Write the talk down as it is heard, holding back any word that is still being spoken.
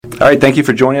All right, thank you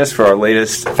for joining us for our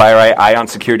latest FireEye Ion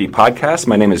Security podcast.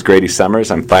 My name is Grady Summers.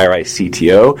 I'm FireEye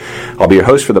CTO. I'll be your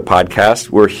host for the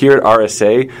podcast. We're here at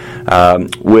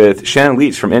RSA with Shannon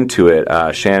Leach from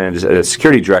Intuit. Shannon is a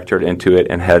security director at Intuit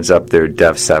and heads up their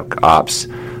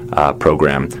DevSecOps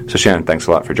program. So Shannon, thanks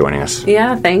a lot for joining us.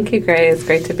 Yeah, thank you, Grady. It's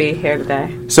great to be here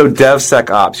today. So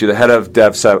DevSecOps, you're the head of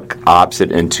DevSecOps at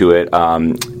Intuit.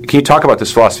 Can you talk about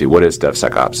this philosophy? What is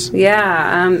DevSecOps?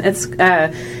 Yeah, it's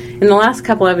in the last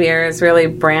couple of years really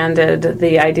branded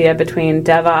the idea between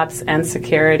DevOps and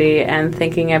security and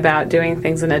thinking about doing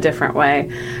things in a different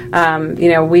way.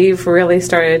 We've really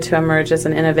started to emerge as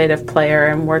an innovative player,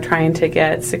 and we're trying to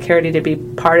get security to be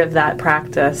part of that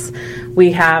practice.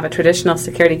 We have a traditional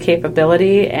security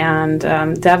capability, and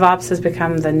DevOps has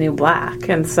become the new black.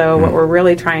 And so what we're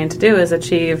really trying to do is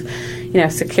achieve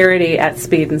security at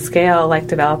speed and scale like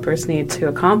developers need to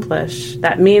accomplish.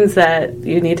 That means that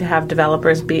you need to have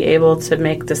developers be able to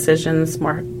make decisions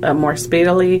more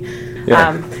speedily,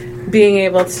 being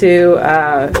able to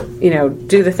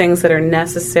do the things that are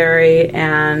necessary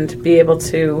and be able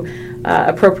to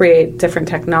appropriate different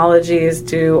technologies,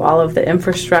 do all of the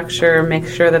infrastructure, make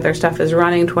sure that their stuff is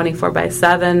running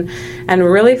 24/7, and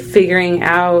really figuring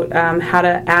out how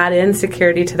to add in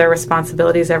security to their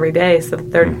responsibilities every day so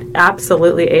that they're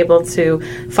absolutely able to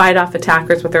fight off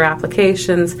attackers with their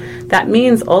applications. That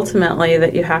means ultimately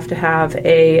that you have to have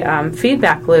a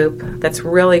feedback loop that's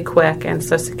really quick, and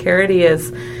so security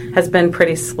has been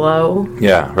pretty slow.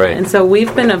 Yeah, right. And so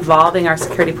we've been evolving our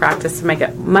security practice to make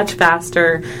it much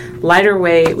faster, lighter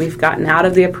weight. We've gotten out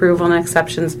of the approval and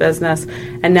exceptions business,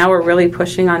 and now we're really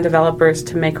pushing on developers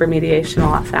to make remediation a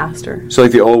lot faster. So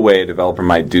like the old way, a developer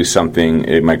might do something,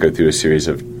 it might go through a series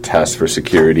of tests for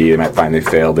security, they might find they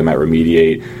failed, they might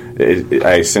remediate.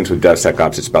 I sense with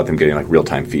DevSecOps, it's about them getting like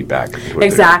real-time feedback.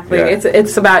 Exactly.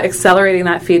 It's about accelerating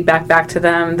that feedback back to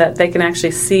them, that they can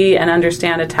actually see and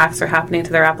understand attacks are happening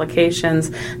to their applications,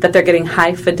 that they're getting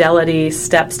high-fidelity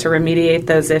steps to remediate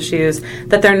those issues,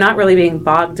 that they're not really being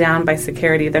bogged down by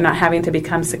security. They're not having to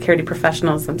become security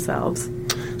professionals themselves.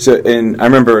 So, and I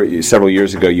remember several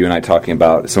years ago, you and I talking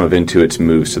about some of Intuit's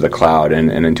moves to the cloud, and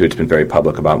Intuit's been very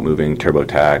public about moving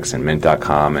TurboTax and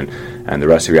Mint.com and the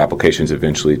rest of your applications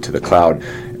eventually to the cloud.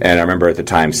 And I remember at the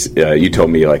time you told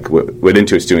me like what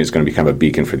Intuit's doing is going to become a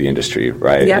beacon for the industry,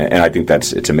 right? Yep. And I think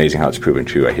it's amazing how it's proven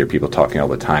true. I hear people talking all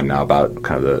the time now about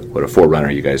kind of what a forerunner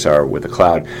you guys are with the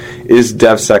cloud. Is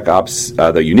DevSecOps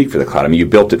though unique for the cloud? I mean, you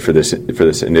built it for this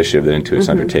initiative that Intuit's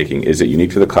undertaking. Is it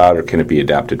unique for the cloud, or can it be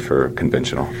adapted for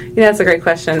conventional? Yeah, that's a great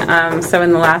question. So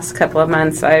in the last couple of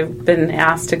months, I've been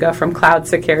asked to go from cloud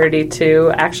security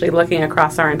to actually looking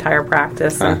across our entire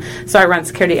practice. And so I run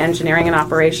security engineering and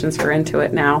operations for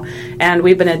Intuit now. And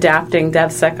we've been adapting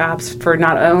DevSecOps for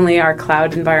not only our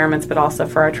cloud environments, but also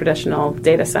for our traditional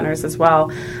data centers as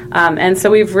well. And so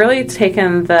we've really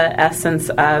taken the essence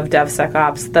of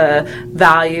DevSecOps, the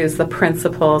values, the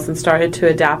principles, and started to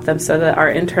adapt them so that our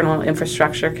internal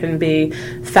infrastructure can be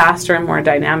faster and more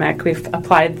dynamic. We've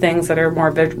applied things that are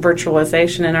more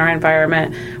virtualization in our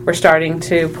environment. We're starting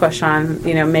to push on,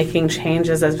 making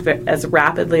changes as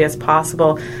rapidly as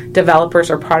possible. Developers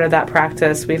are part of that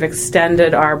practice. We've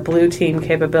extended our Blue Team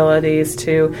capabilities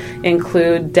to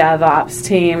include DevOps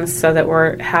teams so that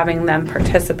we're having them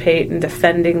participate in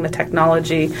defending the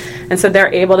technology. And so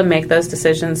they're able to make those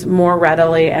decisions more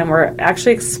readily, and we're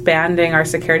actually expanding our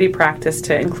security practice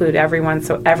to include everyone,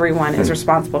 so everyone is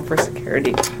responsible for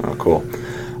security. Oh, cool.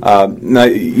 Now,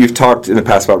 you've talked in the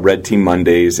past about Red Team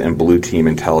Mondays and Blue Team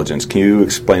Intelligence. Can you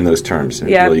explain those terms?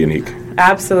 It's really unique.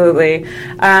 Absolutely.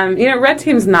 Red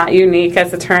Team's not unique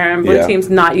as a term. Blue Team's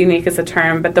not unique as a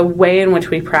term, but the way in which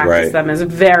we practice them is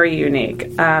very unique.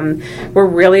 We're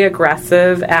really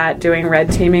aggressive at doing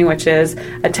red teaming, which is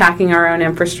attacking our own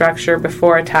infrastructure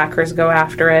before attackers go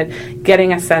after it,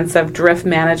 getting a sense of drift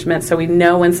management so we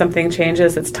know when something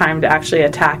changes, it's time to actually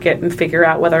attack it and figure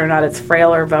out whether or not it's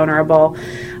frail or vulnerable.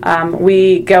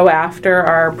 We go after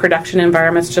our production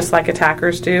environments just like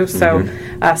attackers do. So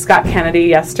Scott Kennedy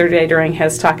yesterday during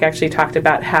his talk actually talked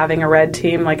about having a red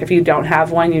team. Like if you don't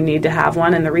have one, you need to have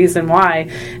one. And the reason why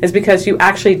is because you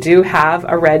actually do have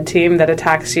a red team that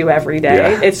attacks you every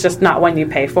day. Yeah. It's just not one you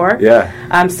pay for.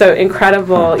 Yeah. So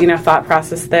incredible, thought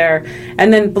process there.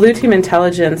 And then Blue Team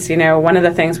Intelligence, one of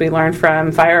the things we learned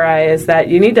from FireEye is that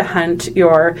you need to hunt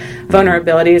your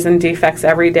vulnerabilities and defects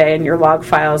every day in your log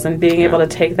files, and being able to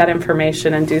take that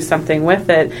information and do something with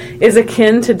it is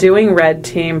akin to doing red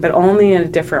team, but only in a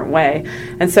different way.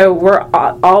 And so we're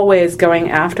always going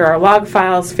after our log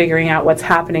files, figuring out what's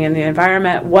happening in the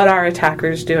environment, what are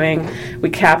attackers doing. We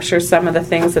capture some of the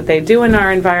things that they do in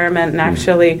our environment and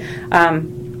actually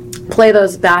play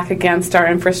those back against our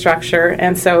infrastructure.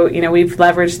 And so, we've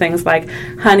leveraged things like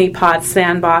honeypots,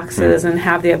 sandboxes, and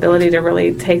have the ability to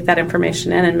really take that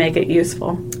information in and make it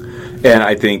useful. And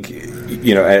I think,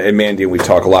 at Mandiant we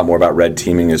talk a lot more about red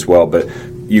teaming as well, but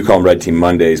you call them Red Team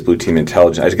Mondays, Blue Team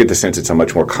Intelligence. I just get the sense it's a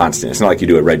much more constant. It's not like you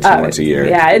do a Red Team once a year.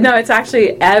 Yeah, no, it's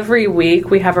actually every week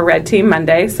we have a Red Team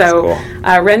Monday. So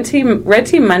cool. Red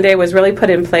Team Monday was really put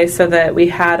in place so that we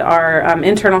had our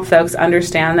internal folks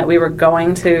understand that we were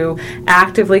going to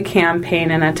actively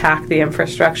campaign and attack the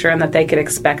infrastructure and that they could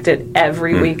expect it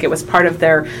every week. It was part of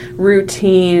their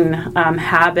routine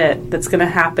habit that's going to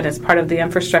happen as part of the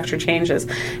infrastructure changes.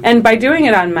 And by doing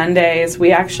it on Mondays,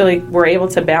 we actually were able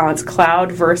to balance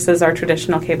cloud versus our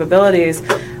traditional capabilities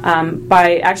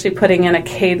by actually putting in a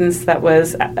cadence that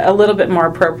was a little bit more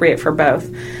appropriate for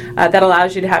both. That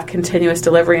allows you to have continuous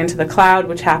delivery into the cloud,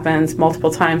 which happens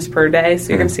multiple times per day, so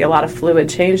you're going to see a lot of fluid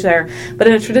change there. But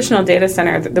in a traditional data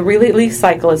center, the release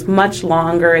cycle is much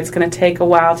longer. It's going to take a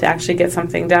while to actually get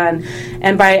something done.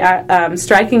 And by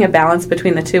striking a balance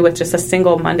between the two with just a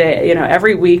single Monday,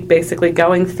 every week basically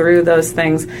going through those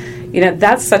things,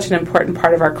 that's such an important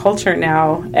part of our culture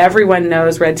now. Everyone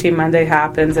knows Red Team Monday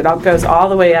happens. It all goes all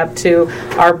the way up to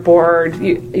our board.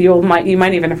 You might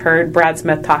even have heard Brad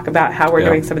Smith talk about how we're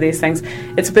doing some of these things.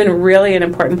 It's been really an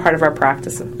important part of our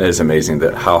practice. It is amazing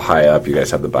that how high up you guys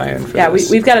have the buy-in for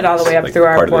this. We've got it all the way up through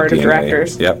our board of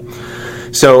directors. Yep.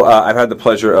 So I've had the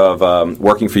pleasure of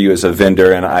working for you as a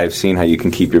vendor, and I've seen how you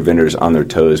can keep your vendors on their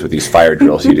toes with these fire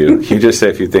drills you do. Can you just say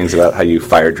a few things about how you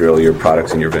fire drill your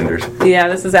products and your vendors? Yeah,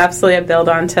 this is absolutely a build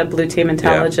on to Blue Team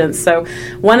Intelligence. Yeah. So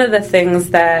one of the things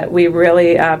that we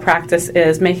really practice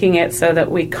is making it so that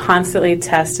we constantly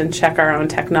test and check our own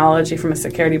technology from a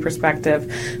security perspective.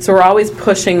 So we're always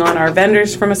pushing on our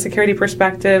vendors from a security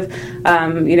perspective.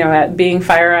 At being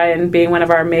FireEye and being one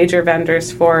of our major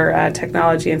vendors for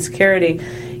technology and security,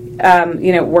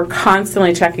 we're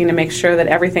constantly checking to make sure that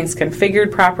everything's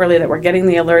configured properly, that we're getting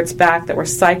the alerts back, that we're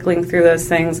cycling through those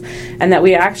things, and that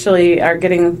we actually are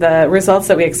getting the results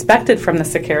that we expected from the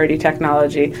security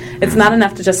technology. It's not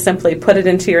enough to just simply put it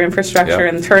into your infrastructure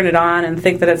and turn it on and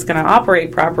think that it's going to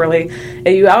operate properly.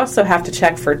 You also have to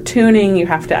check for tuning. You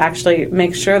have to actually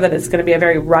make sure that it's going to be a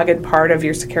very rugged part of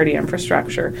your security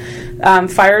infrastructure.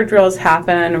 Fire drills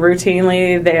happen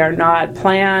routinely. They are not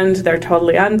planned. They're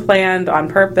totally unplanned on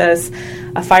purpose.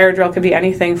 A fire drill could be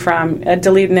anything from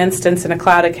delete an instance in a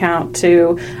cloud account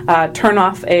to turn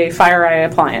off a FireEye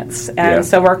appliance. And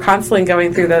so we're constantly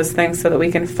going through those things so that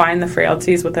we can find the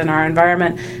frailties within our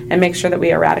environment and make sure that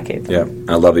we eradicate them.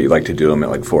 Yeah, I love that you like to do them at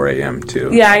like 4 a.m. too.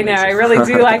 Yeah, I know. I really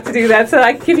do like to do that. So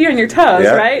I keep you on your toes,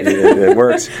 right? It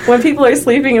works. When people are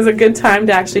sleeping is a good time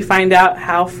to actually find out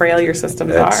how frail your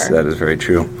systems are. That is very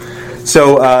true.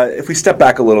 So if we step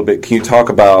back a little bit, can you talk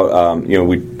about,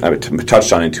 we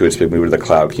touched on Intuit's big move to the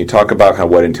cloud. Can you talk about kind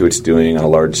of what Intuit's doing on a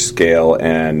large scale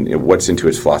and what's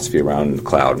Intuit's philosophy around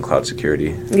cloud and cloud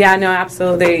security? Yeah, no,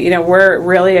 absolutely. We're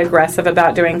really aggressive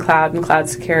about doing cloud and cloud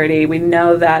security. We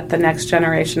know that the next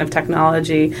generation of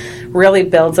technology really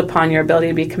builds upon your ability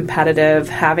to be competitive,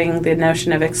 having the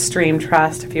notion of extreme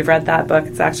trust. If you've read that book,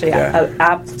 it's actually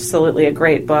absolutely a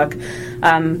great book.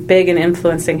 Big in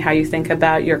influencing how you think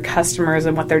about your customers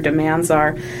and what their demands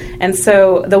are. And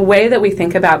so the way that we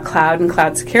think about cloud and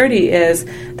cloud security is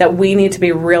that we need to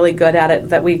be really good at it,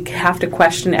 that we have to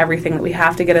question everything, that we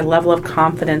have to get a level of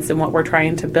confidence in what we're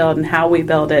trying to build and how we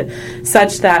build it,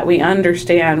 such that we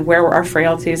understand where our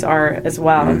frailties are as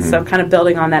well. Mm-hmm. So kind of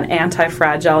building on that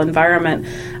anti-fragile environment,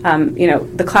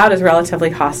 the cloud is relatively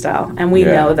hostile, and we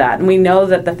know that. And we know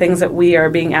that the things that we are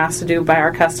being asked to do by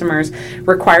our customers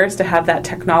require us to have that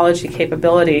technology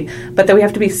capability, but that we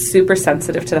have to be super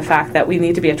sensitive to the fact that we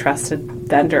need to be a trusted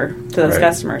vendor to those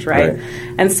customers, right?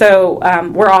 And so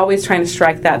we're always trying to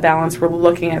strike that balance. We're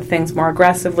looking at things more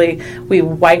aggressively. We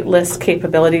whitelist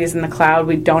capabilities in the cloud.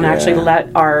 We don't actually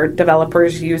let our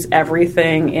developers use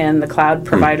everything in the cloud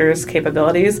providers'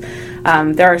 capabilities.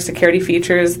 There are security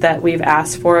features that we've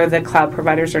asked for that cloud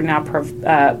providers are now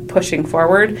pushing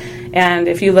forward. And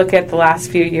if you look at the last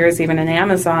few years, even in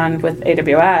Amazon with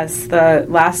AWS, the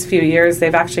last few years,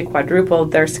 they've actually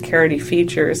quadrupled their security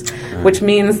features, which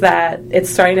means that it's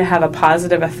starting to have a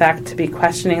positive effect to be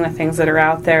questioning the things that are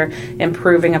out there,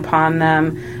 improving upon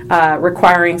them,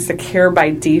 requiring secure by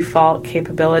default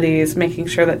capabilities, making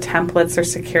sure that templates are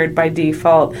secured by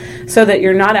default, so that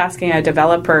you're not asking a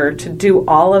developer to do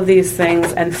all of these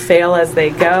things and fail as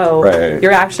they go.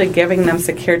 You're actually giving them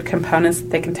secured components that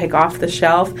they can take off the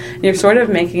shelf. And you're sort of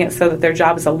making it so that their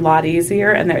job is a lot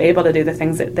easier and they're able to do the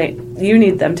things that you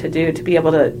need them to do to be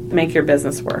able to make your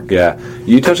business work. Yeah.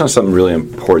 You touched on something really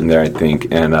important there, I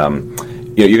think. And,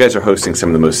 you guys are hosting some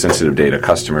of the most sensitive data.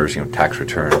 Customers, tax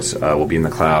returns will be in the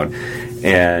cloud,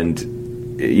 and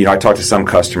I talk to some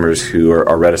customers who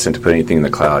are reticent to put anything in the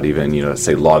cloud, even, let's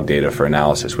say log data for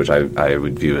analysis, which I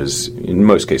would view as, in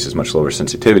most cases, much lower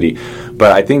sensitivity.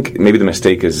 But I think maybe the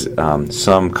mistake is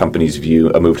some companies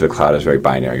view a move to the cloud as very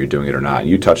binary. You're doing it or not.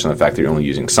 And you touched on the fact that you're only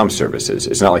using some services.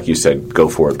 It's not like you said, go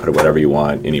for it, put it whatever you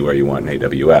want, anywhere you want in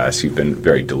AWS. You've been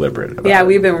very deliberate about it.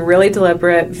 We've been really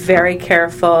deliberate, very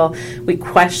careful. We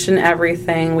question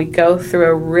everything. We go through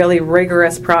a really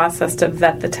rigorous process to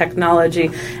vet the technology.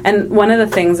 And one of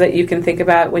the things that you can think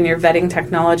about when you're vetting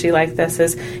technology like this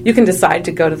is you can decide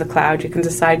to go to the cloud, you can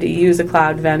decide to use a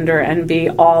cloud vendor and be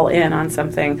all in on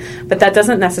something, but that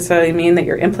doesn't necessarily mean that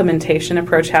your implementation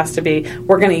approach has to be,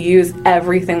 we're going to use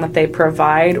everything that they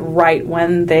provide right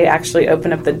when they actually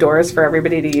open up the doors for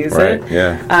everybody to use it.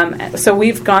 Yeah. So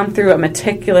we've gone through a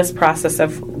meticulous process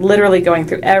of literally going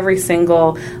through every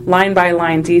single line by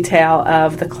line detail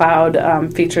of the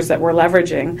cloud features that we're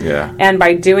leveraging. Yeah. And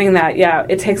by doing that,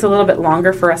 it takes a little bit longer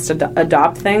for us to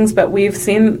adopt things, but we've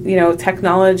seen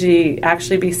technology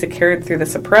actually be secured through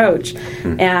this approach.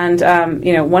 And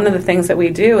one of the things that we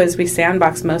do is we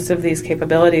sandbox most of these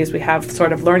capabilities. We have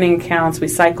sort of learning accounts. We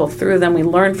cycle through them. We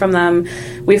learn from them.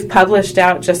 We've published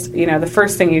out just the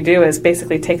first thing you do is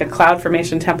basically take a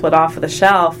CloudFormation template off of the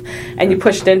shelf and you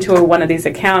push it into one of these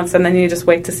accounts, and then you just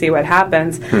wait to see what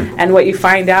happens. And what you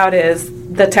find out is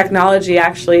the technology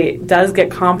actually does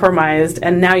get compromised,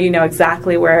 and now you know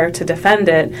exactly where to defend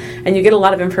it, and you get a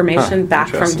lot of information back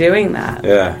from doing that.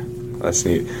 Yeah, that's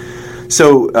neat.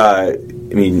 So,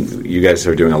 you guys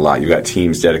are doing a lot. You've got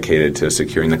teams dedicated to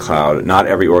securing the cloud. Not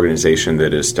every organization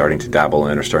that is starting to dabble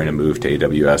in or starting to move to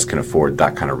AWS can afford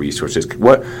that kind of resources.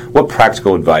 What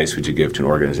practical advice would you give to an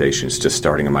organization just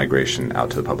starting a migration out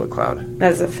to the public cloud?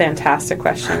 That's a fantastic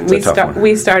question. It's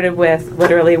we started with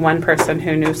literally one person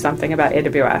who knew something about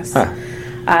AWS.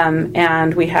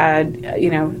 And we had,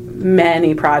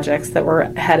 many projects that were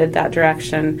headed that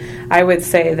direction. I would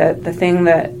say that the thing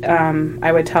that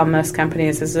I would tell most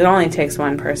companies is it only takes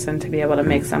one person to be able to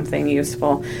make something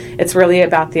useful. It's really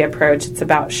about the approach. It's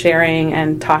about sharing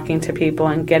and talking to people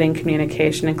and getting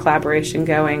communication and collaboration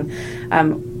going.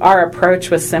 Our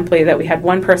approach was simply that we had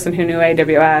one person who knew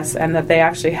AWS and that they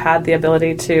actually had the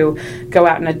ability to go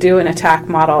out and do an attack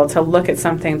model, to look at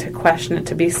something, to question it,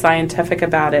 to be scientific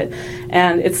about it.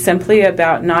 And it's simply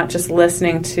about not just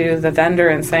listening to the vendor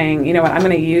and saying, you know what, I'm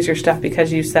going to use your stuff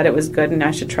because you said it was good and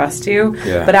I should trust you,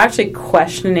 but actually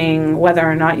questioning whether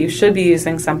or not you should be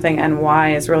using something and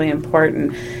why is really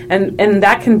important. And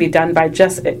that can be done by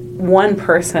just one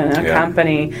person in a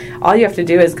company. All you have to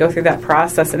do is go through that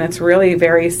process, and it's really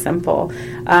very simple.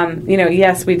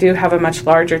 Yes, we do have a much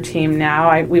larger team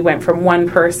now. We went from one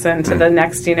person to the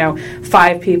next,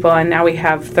 5 people, and now we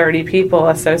have 30 people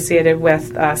associated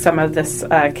with some of this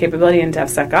capability in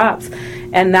DevSecOps.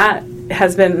 And that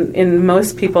has been, in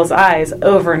most people's eyes,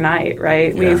 overnight,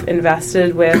 right? We've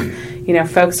invested with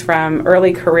folks from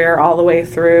early career all the way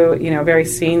through, very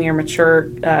senior, mature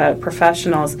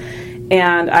professionals.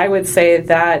 And I would say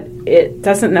that it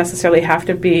doesn't necessarily have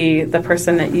to be the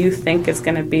person that you think is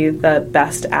going to be the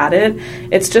best at it.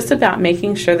 It's just about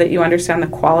making sure that you understand the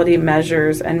quality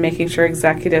measures and making sure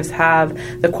executives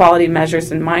have the quality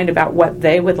measures in mind about what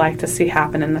they would like to see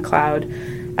happen in the cloud.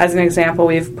 As an example,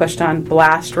 we've pushed on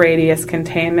blast radius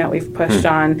containment. We've pushed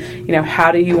on,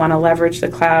 how do you want to leverage the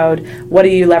cloud? What are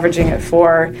you leveraging it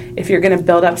for? If you're going to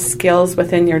build up skills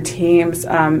within your teams,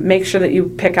 make sure that you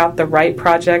pick out the right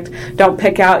project. Don't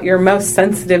pick out your most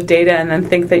sensitive data and then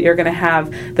think that you're going to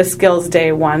have the skills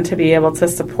day one to be able to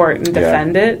support and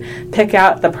defend it. Pick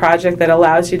out the project that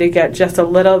allows you to get just a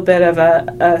little bit of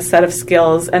a set of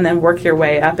skills and then work your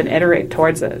way up and iterate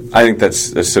towards it. I think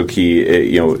that's so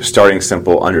key. Starting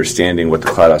simple, understanding what the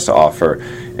cloud has to offer.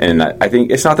 And I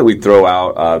think it's not that we throw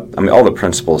out, all the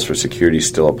principles for security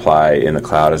still apply in the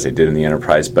cloud as they did in the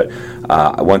enterprise, but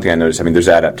one thing I noticed, there's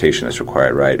adaptation that's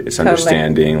required, right? It's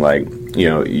understanding,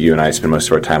 you and I spend most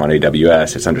of our time on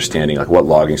AWS, it's understanding, what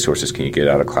logging sources can you get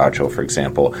out of CloudTrail, for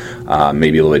example,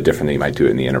 maybe a little bit different than you might do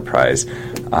it in the enterprise.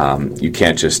 You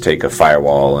can't just take a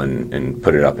firewall and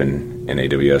put it up in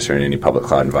AWS or in any public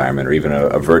cloud environment, or even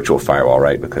a virtual firewall,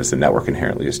 right? Because the network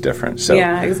inherently is different. So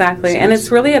yeah, exactly. And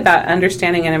it's really about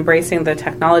understanding and embracing the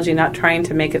technology, not trying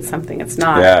to make it something it's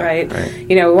not, right?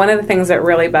 One of the things that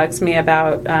really bugs me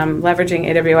about leveraging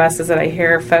AWS is that I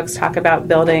hear folks talk about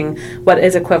building what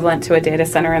is equivalent to a data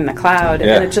center in the cloud,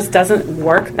 and it just doesn't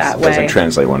work that way. It doesn't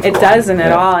translate one for one. It doesn't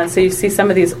at all. And so you see some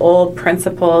of these old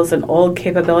principles and old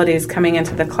capabilities coming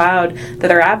into the cloud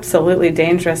that are absolutely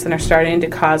dangerous and are starting to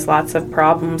cause lots lots of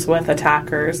problems with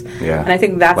attackers. Yeah. And I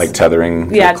think that's... Like tethering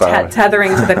to the cloud?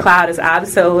 Tethering to the cloud is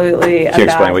absolutely a bad practice. Can you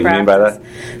explain what you mean by that?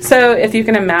 So if you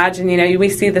can imagine, we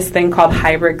see this thing called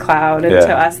hybrid cloud, and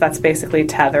to us that's basically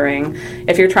tethering.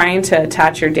 If you're trying to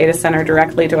attach your data center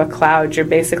directly to a cloud, you're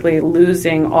basically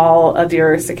losing all of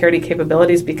your security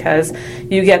capabilities because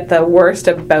you get the worst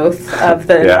of both of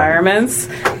the environments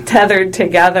tethered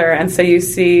together, and so you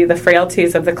see the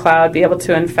frailties of the cloud be able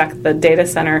to infect the data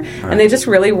center, and they just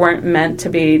really weren't meant to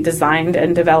be designed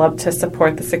and developed to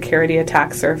support the security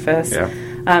attack surface.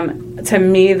 To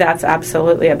me, that's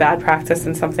absolutely a bad practice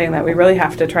and something that we really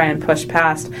have to try and push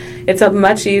past. It's a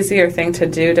much easier thing to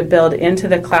do to build into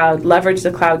the cloud, leverage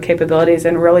the cloud capabilities,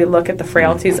 and really look at the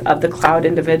frailties of the cloud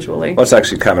individually. Well, it's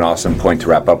actually kind of an awesome point to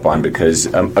wrap up on, because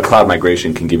a cloud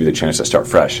migration can give you the chance to start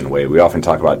fresh in a way. We often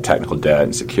talk about technical debt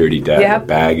and security debt and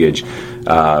baggage.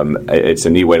 It's a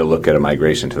neat way to look at a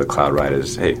migration to the cloud, right?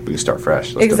 Is, hey, we can start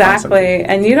fresh. Let's exactly.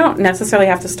 And you don't necessarily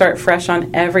have to start fresh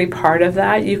on every part of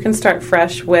that. You can start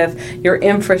fresh with your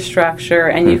infrastructure,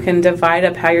 and you can divide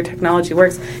up how your technology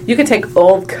works. You can take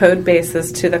old code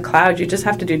bases to the cloud. You just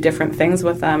have to do different things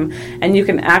with them. And you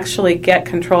can actually get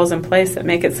controls in place that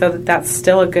make it so that that's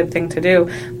still a good thing to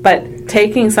do. But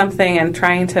taking something and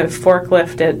trying to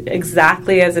forklift it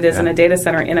exactly as it is in a data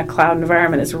center in a cloud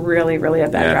environment is really, really a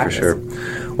bad practice. For sure.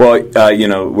 Well,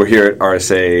 we're here at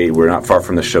RSA. We're not far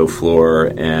from the show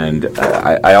floor, and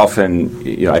I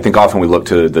think often we look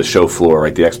to the show floor,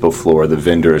 right, the expo floor, the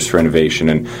vendors for innovation,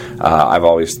 and I've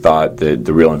always thought that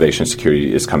the real innovation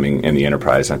security is coming in the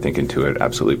enterprise. I think Intuit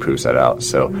absolutely proves that out.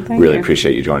 So really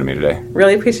appreciate you joining me today.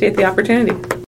 Really appreciate the opportunity.